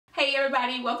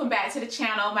everybody, welcome back to the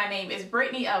channel. My name is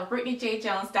Brittany of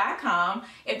BrittanyJJones.com.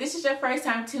 If this is your first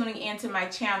time tuning into my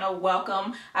channel,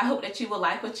 welcome. I hope that you will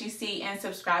like what you see and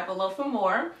subscribe below for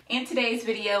more. In today's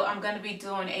video, I'm going to be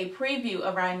doing a preview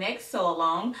of our next sew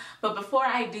along. But before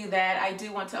I do that, I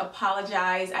do want to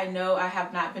apologize. I know I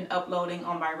have not been uploading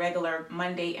on my regular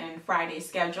Monday and Friday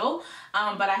schedule,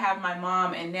 but I have my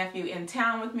mom and nephew in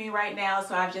town with me right now,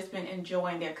 so I've just been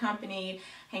enjoying their company,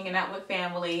 hanging out with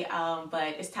family,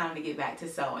 but it's time to get back to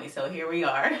sewing, so here we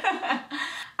are.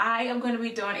 I am going to be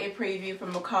doing a preview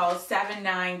from Mccalls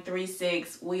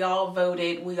 7936. We all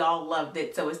voted, we all loved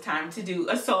it, so it's time to do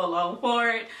a sew along for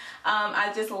it.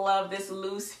 I just love this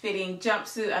loose fitting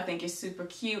jumpsuit. I think it's super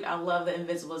cute. I love the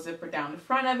invisible zipper down the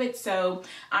front of it, so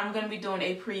I'm going to be doing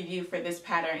a preview for this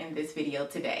pattern in this video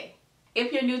today.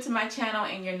 If you're new to my channel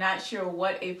and you're not sure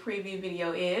what a preview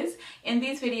video is, in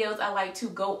these videos I like to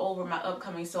go over my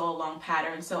upcoming sew along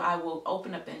pattern. So I will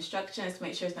open up the instructions to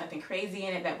make sure there's nothing crazy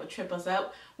in it that would trip us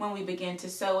up when we begin to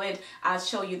sew it. I'll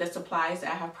show you the supplies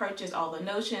that I have purchased, all the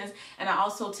notions, and I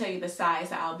also tell you the size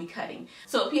that I'll be cutting.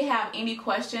 So if you have any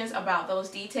questions about those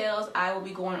details, I will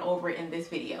be going over it in this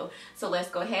video. So let's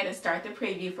go ahead and start the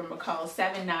preview from Mccalls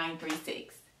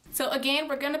 7936. So again,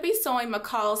 we're going to be sewing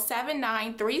Mccalls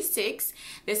 7936.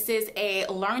 This is a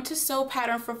learn to sew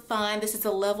pattern for fun. This is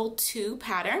a level 2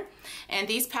 pattern, and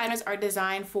these patterns are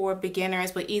designed for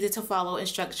beginners with easy to follow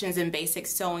instructions and basic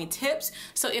sewing tips.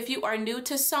 So if you are new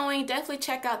to sewing, definitely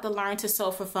check out the learn to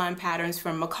sew for fun patterns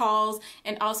from Mccalls,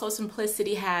 and also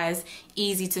Simplicity has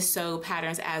easy to sew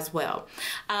patterns as well.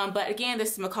 But again,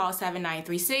 this is Mccalls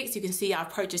 7936. You can see I've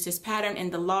purchased this pattern in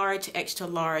the large, extra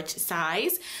large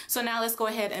size. So now let's go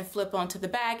ahead and flip onto the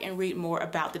back and read more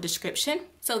about the description.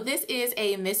 So this is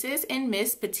a Mrs. and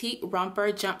Miss Petite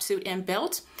Romper jumpsuit and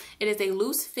belt. It is a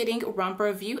loose fitting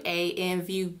romper view A, and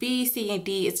view B, C, and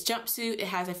D is jumpsuit. It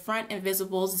has a front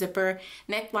invisible zipper,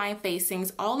 neckline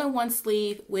facings, all in one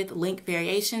sleeve with length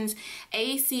variations.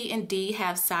 A, C, and D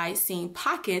have side seam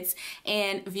pockets,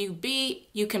 and view B,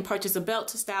 you can purchase a belt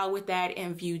to style with that,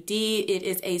 and view D, it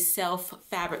is a self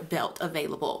fabric belt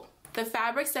available. The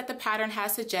fabrics that the pattern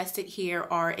has suggested here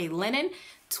are a linen,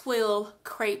 twill,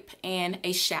 crepe, and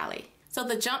a challis. So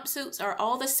the jumpsuits are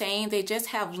all the same, they just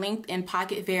have length and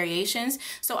pocket variations.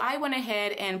 So I went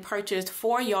ahead and purchased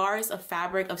 4 yards of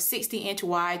fabric of 60-inch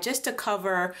wide just to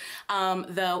cover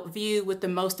the view with the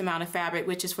most amount of fabric,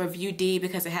 which is for view D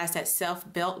because it has that self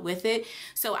belt with it.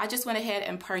 So I just went ahead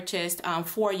and purchased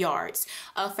 4 yards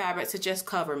of fabric to just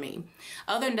cover me.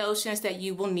 Other notions that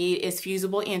you will need is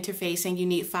fusible interfacing. You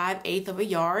need 5/8 of a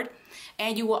yard.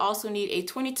 And you will also need a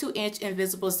 22-inch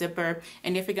invisible zipper.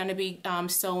 And if you're going to be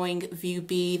sewing view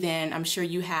B, then I'm sure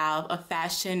you have a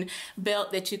fashion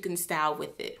belt that you can style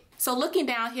with it. So looking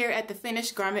down here at the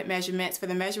finished garment measurements for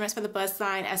the bust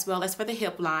line as well as for the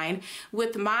hip line,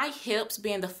 with my hips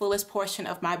being the fullest portion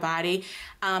of my body,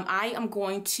 I am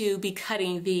going to be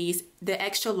cutting the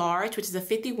extra large, which is a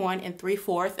 51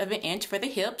 3/4 of an inch for the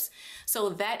hips. So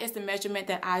that is the measurement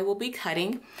that I will be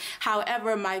cutting.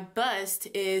 However, my bust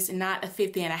is not a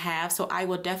 50.5, so I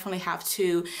will definitely have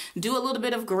to do a little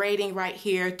bit of grading right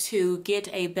here to get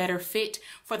a better fit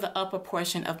for the upper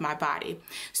portion of my body.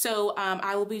 So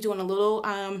I will be doing a little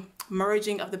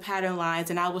merging of the pattern lines,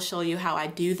 and I will show you how I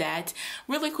do that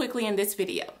really quickly in this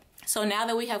video. So now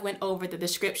that we have went over the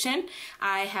description,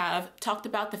 I have talked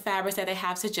about the fabrics that I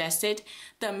have suggested,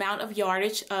 the amount of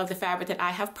yardage of the fabric that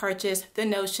I have purchased, the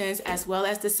notions, as well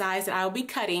as the size that I will be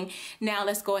cutting. Now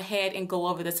let's go ahead and go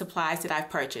over the supplies that I've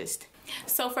purchased.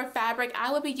 So for fabric,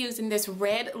 I will be using this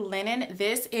red linen.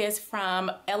 This is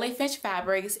from LA Finch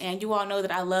Fabrics, and you all know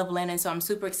that I love linen, so I'm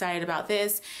super excited about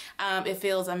this. It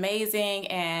feels amazing,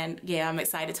 and yeah, I'm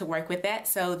excited to work with that.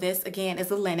 So this again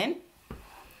is a linen.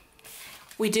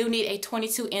 We do need a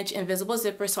 22-inch invisible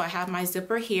zipper, so I have my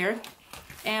zipper here.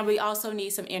 And we also need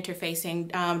some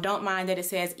interfacing. Don't mind that it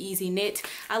says easy knit.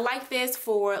 I like this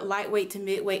for lightweight to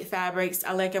midweight fabrics.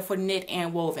 I like it for knit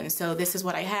and woven. So this is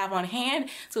what I have on hand.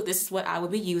 So this is what I will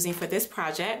be using for this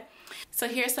project. So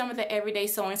here's some of the everyday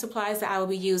sewing supplies that I will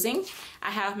be using.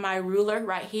 I have my ruler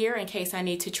right here in case I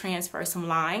need to transfer some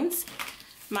lines.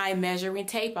 My measuring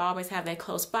tape, I always have that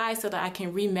close by so that I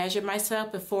can remeasure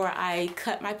myself before I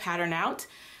cut my pattern out.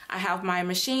 I have my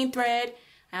machine thread,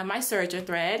 I have my serger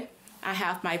thread, I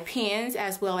have my pins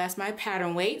as well as my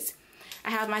pattern weights. I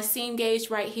have my seam gauge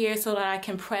right here so that I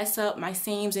can press up my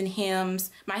seams and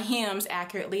my hems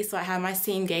accurately, so I have my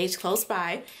seam gauge close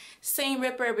by. Seam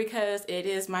ripper because it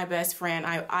is my best friend.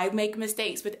 I make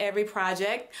mistakes with every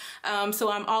project, so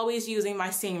I'm always using my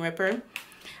seam ripper.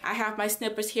 I have my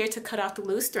snippers here to cut off the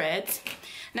loose threads.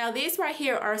 Now these right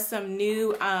here are some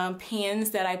new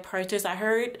pins that I purchased. I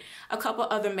heard a couple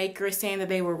other makers saying that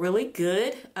they were really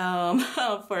good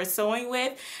for sewing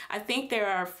with. I think there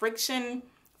are friction,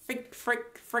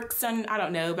 I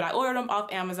don't know, but I ordered them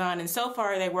off Amazon and so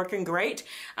far they're working great.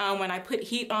 When I put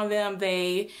heat on them,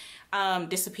 they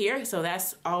disappear, so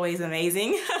that's always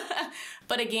amazing.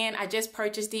 But again, I just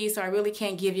purchased these, so I really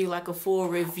can't give you like a full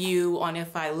review on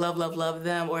if I love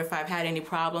them or if I've had any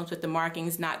problems with the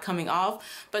markings not coming off.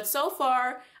 But so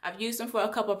far, I've used them for a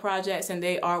couple of projects and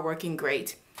they are working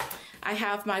great. I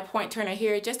have my point turner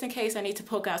here just in case I need to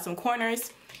poke out some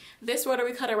corners. This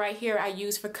rotary cutter right here I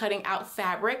use for cutting out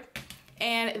fabric.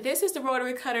 And this is the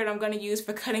rotary cutter that I'm going to use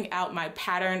for cutting out my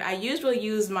pattern. I usually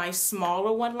use my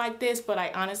smaller one like this, but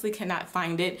I honestly cannot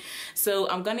find it. So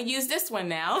I'm going to use this one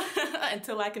now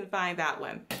until I can find that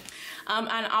one. I'm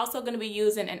also going to be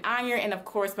using an iron and of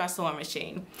course my sewing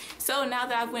machine. So now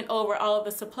that I've went over all of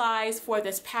the supplies for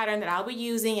this pattern that I'll be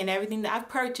using and everything that I've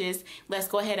purchased, let's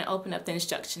go ahead and open up the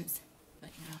instructions.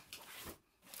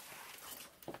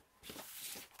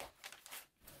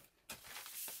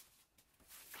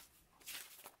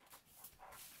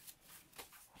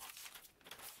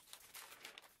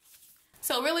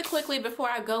 So really quickly before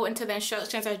I go into the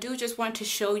instructions, I do just want to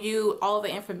show you all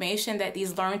the information that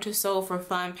these Learn to Sew for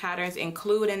Fun patterns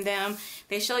include in them.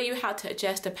 They show you how to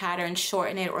adjust the pattern,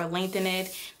 shorten it or lengthen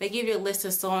it. They give you a list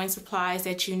of sewing supplies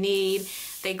that you need.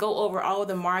 They go over all of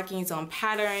the markings on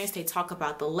patterns. They talk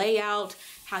about the layout,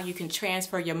 how you can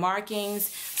transfer your markings.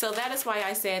 So that is why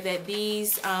I said that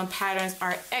these patterns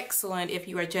are excellent if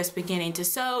you are just beginning to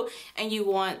sew and you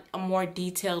want a more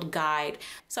detailed guide.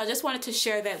 So I just wanted to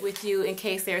share that with you in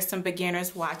case there's some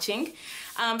beginners watching.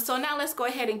 So now let's go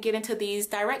ahead and get into these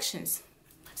directions.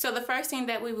 So the first thing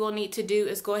that we will need to do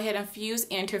is go ahead and fuse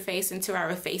interface into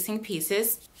our facing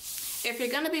pieces. If you're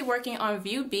going to be working on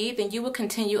view B, then you will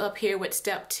continue up here with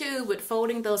step 2 with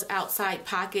folding those outside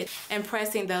pockets and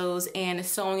pressing those and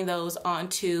sewing those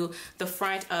onto the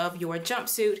front of your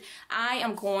jumpsuit. I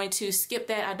am going to skip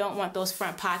that. I don't want those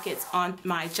front pockets on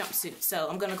my jumpsuit. So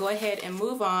I'm going to go ahead and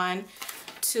move on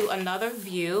to another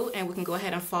view and we can go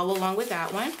ahead and follow along with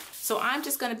that one. So I'm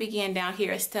just going to begin down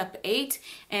here at step 8,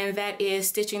 and that is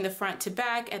stitching the front to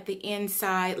back at the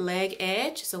inside leg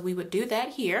edge. So we would do that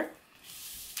here.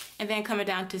 And then coming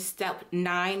down to step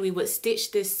 9, we would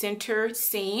stitch this center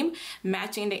seam,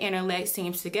 matching the inner leg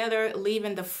seams together,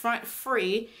 leaving the front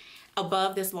free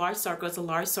above this large circle. It's a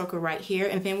large circle right here.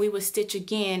 And then we would stitch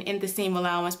again in the seam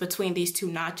allowance between these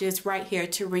two notches right here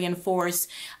to reinforce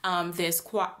this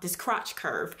crotch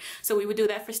curve. So we would do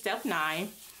that for step 9.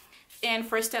 And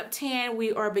for step 10,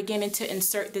 we are beginning to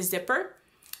insert the zipper.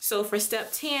 So for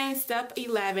step 10, step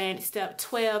 11, step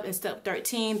 12, and step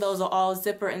 13, those are all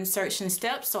zipper insertion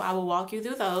steps. So I will walk you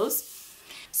through those.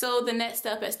 So the next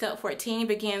step at step 14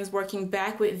 begins working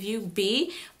back with view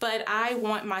B, but I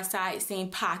want my side seam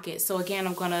pocket. So again,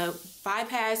 I'm gonna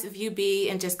bypass view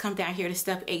B and just come down here to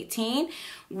step 18,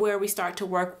 where we start to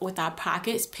work with our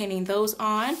pockets, pinning those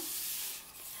on.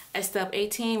 At step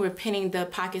 18, we're pinning the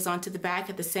pockets onto the back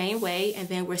at the same way, and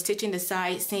then we're stitching the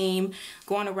side seam,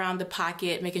 going around the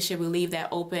pocket, making sure we leave that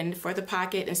open for the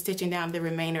pocket, and stitching down the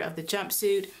remainder of the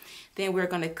jumpsuit. Then we're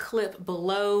going to clip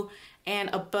below and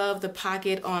above the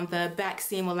pocket on the back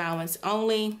seam allowance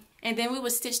only. And then we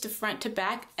would stitch the front to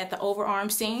back at the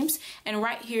overarm seams. And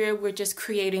right here, we're just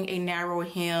creating a narrow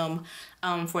hem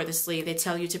for the sleeve. They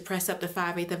tell you to press up to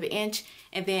 5/8 of an inch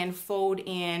and then fold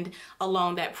in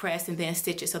along that press and then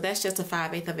stitch it. So that's just a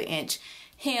 5/8 of an inch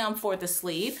hem for the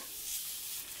sleeve.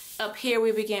 Up here,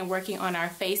 we begin working on our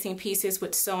facing pieces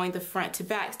with sewing the front to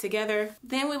backs together.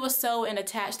 Then we will sew and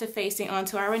attach the facing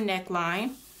onto our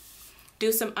neckline.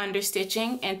 Do some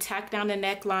understitching and tack down the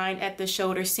neckline at the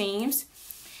shoulder seams.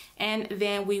 And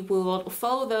then we will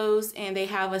fold those, and they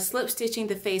have a slip stitching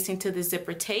the facing to the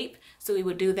zipper tape. So we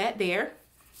would do that there.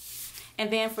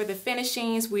 And then for the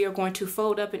finishings, we are going to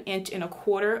fold up 1.25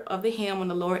 inches of the hem on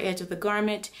the lower edge of the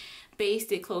garment,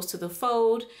 baste it close to the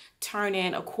fold, turn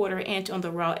in 1/4 inch on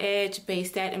the raw edge,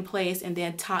 baste that in place, and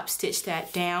then top stitch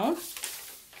that down.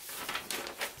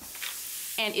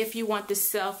 And if you want the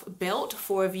self belt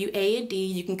for view A and D,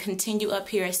 you can continue up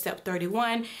here at step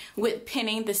 31 with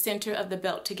pinning the center of the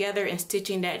belt together and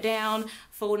stitching that down,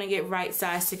 folding it right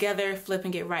sides together,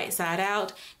 flipping it right side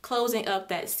out, closing up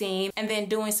that seam, and then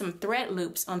doing some thread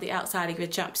loops on the outside of your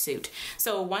jumpsuit.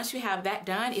 So once you have that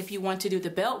done, if you want to do the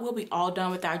belt, we'll be all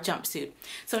done with our jumpsuit.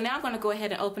 So now I'm going to go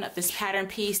ahead and open up this pattern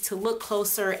piece to look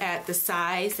closer at the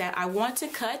size that I want to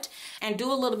cut and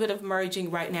do a little bit of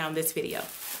merging right now in this video.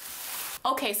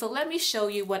 Okay, so let me show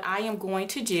you what I am going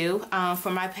to do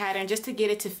for my pattern, just to get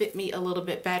it to fit me a little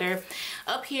bit better.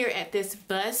 Up here at this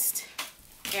bust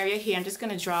area here, I'm just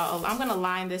going to I'm going to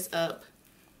line this up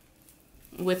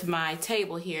with my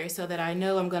table here so that I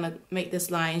know I'm going to make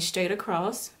this line straight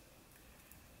across.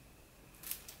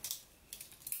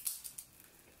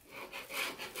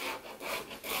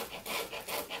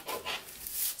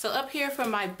 So up here for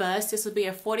my bust, this will be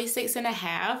a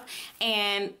 46.5,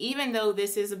 and even though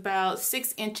this is about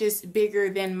 6 inches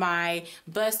bigger than my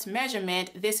bust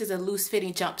measurement, this is a loose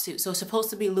fitting jumpsuit. So it's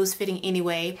supposed to be loose fitting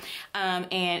anyway,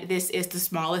 and this is the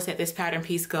smallest that this pattern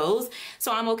piece goes.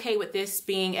 So I'm okay with this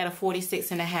being at a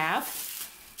 46.5.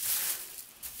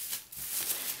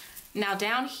 Now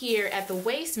down here at the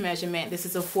waist measurement, this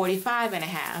is a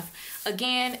 45.5.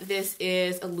 Again, this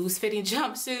is a loose fitting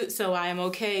jumpsuit, so I am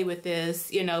okay with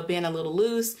this, you know, being a little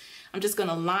loose. I'm just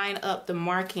gonna line up the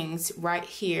markings right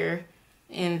here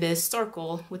in this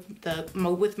circle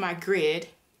with my grid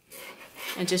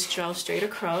and just draw straight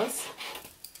across.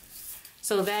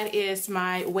 So that is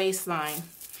my waistline.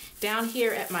 Down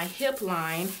here at my hip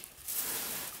line,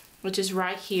 which is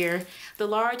right here, the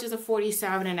large is a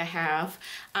 47.5,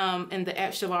 and the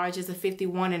extra large is a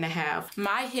 51.5.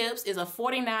 My hips is a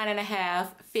 49.5,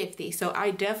 50. So I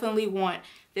definitely want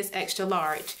this extra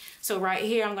large. So right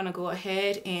here, I'm gonna go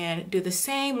ahead and do the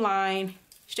same line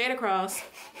straight across.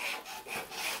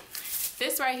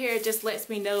 This right here just lets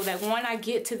me know that when I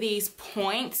get to these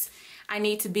points, I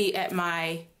need to be at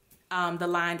my the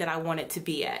line that I want it to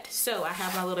be at. So I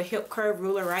have my little hip curve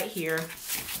ruler right here.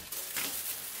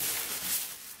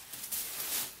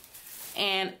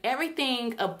 And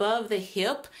everything above the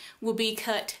hip will be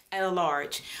cut at a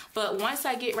large. But once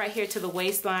I get right here to the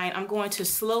waistline, I'm going to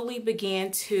slowly begin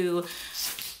to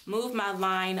move my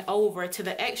line over to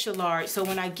the extra large. So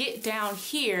when I get down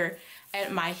here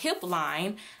at my hip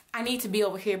line, I need to be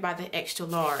over here by the extra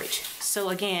large. So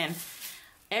again,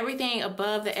 everything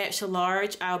above the extra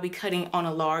large, I'll be cutting on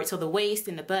a large. So the waist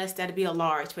and the bust, that'll be a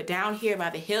large. But down here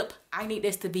by the hip, I need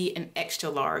this to be an extra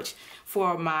large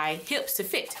for my hips to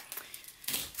fit.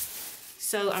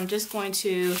 So I'm just going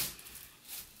to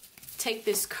take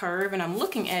this curve, and I'm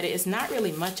looking at it, it's not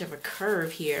really much of a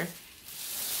curve here.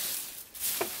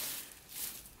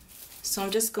 So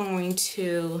I'm just going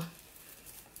to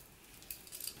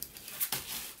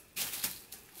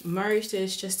merge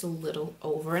this just a little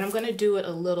over, and I'm going to do it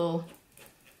a little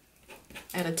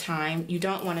at a time. You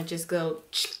don't want to just go,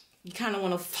 you kind of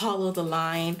want to follow the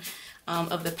line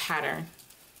of the pattern.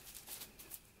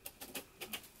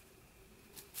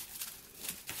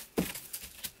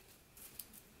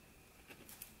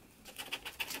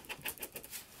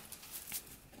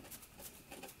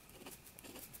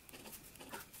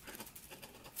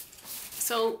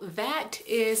 So that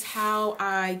is how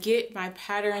I get my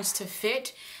patterns to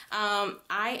fit.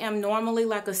 I am normally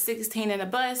like a 16 in the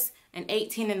bust, an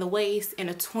 18 in the waist, and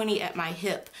a 20 at my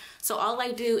hip. So all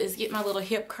I do is get my little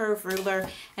hip curve ruler,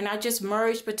 and I just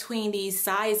merge between these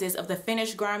sizes of the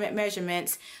finished garment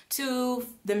measurements to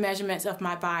the measurements of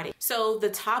my body. So the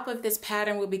top of this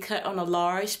pattern will be cut on a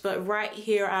large, but right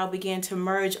here I'll begin to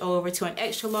merge over to an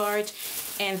extra large,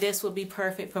 and this will be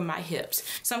perfect for my hips.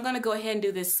 So I'm gonna go ahead and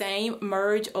do the same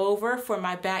merge over for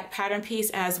my back pattern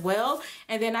piece as well,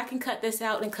 and then I can cut this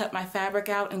out and cut my fabric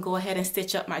out and go ahead and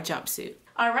stitch up my jumpsuit.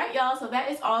 Alright y'all, so that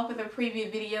is all for the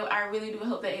preview video. I really do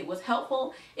hope that it was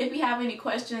helpful. If you have any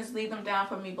questions, leave them down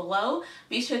for me below.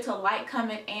 Be sure to like,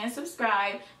 comment, and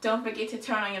subscribe. Don't forget to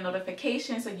turn on your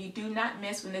notifications so you do not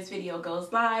miss when this video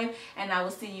goes live, and I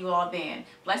will see you all then.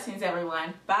 Blessings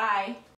everyone. Bye.